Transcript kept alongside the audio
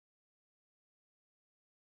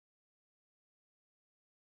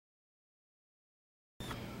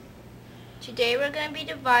Today we're going to be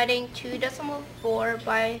dividing 2.4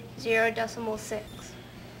 by 0.6.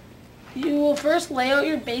 You will first lay out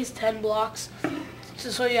your base 10 blocks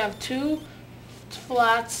so you have 2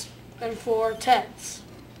 flats and 4 tenths.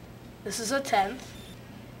 This is a tenth,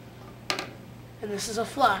 and this is a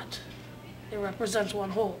flat. It represents one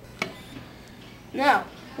whole. Now,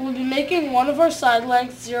 we'll be making one of our side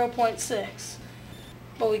lengths 0.6,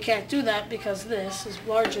 but we can't do that because this is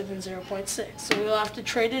larger than 0.6, so we'll have to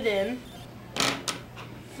trade it in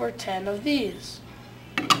for 10 of these.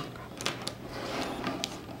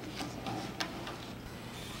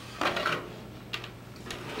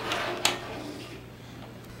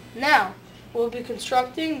 Now, we'll be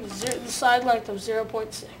constructing the side length of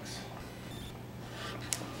 0.6.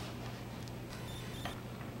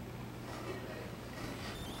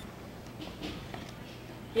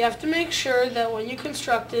 You have to make sure that when you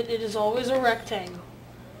construct it, it is always a rectangle,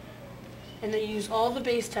 and that you use all the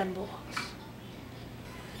base 10 blocks.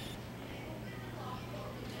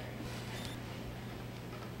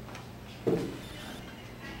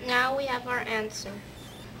 Now we have our answer.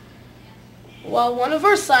 While one of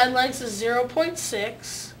our side lengths is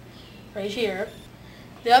 0.6, right here,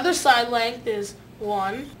 the other side length is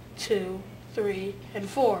 1, 2, 3, and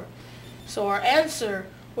 4. So our answer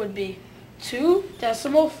would be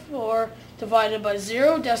 2.4 divided by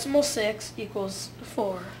 0.6 equals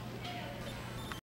 4.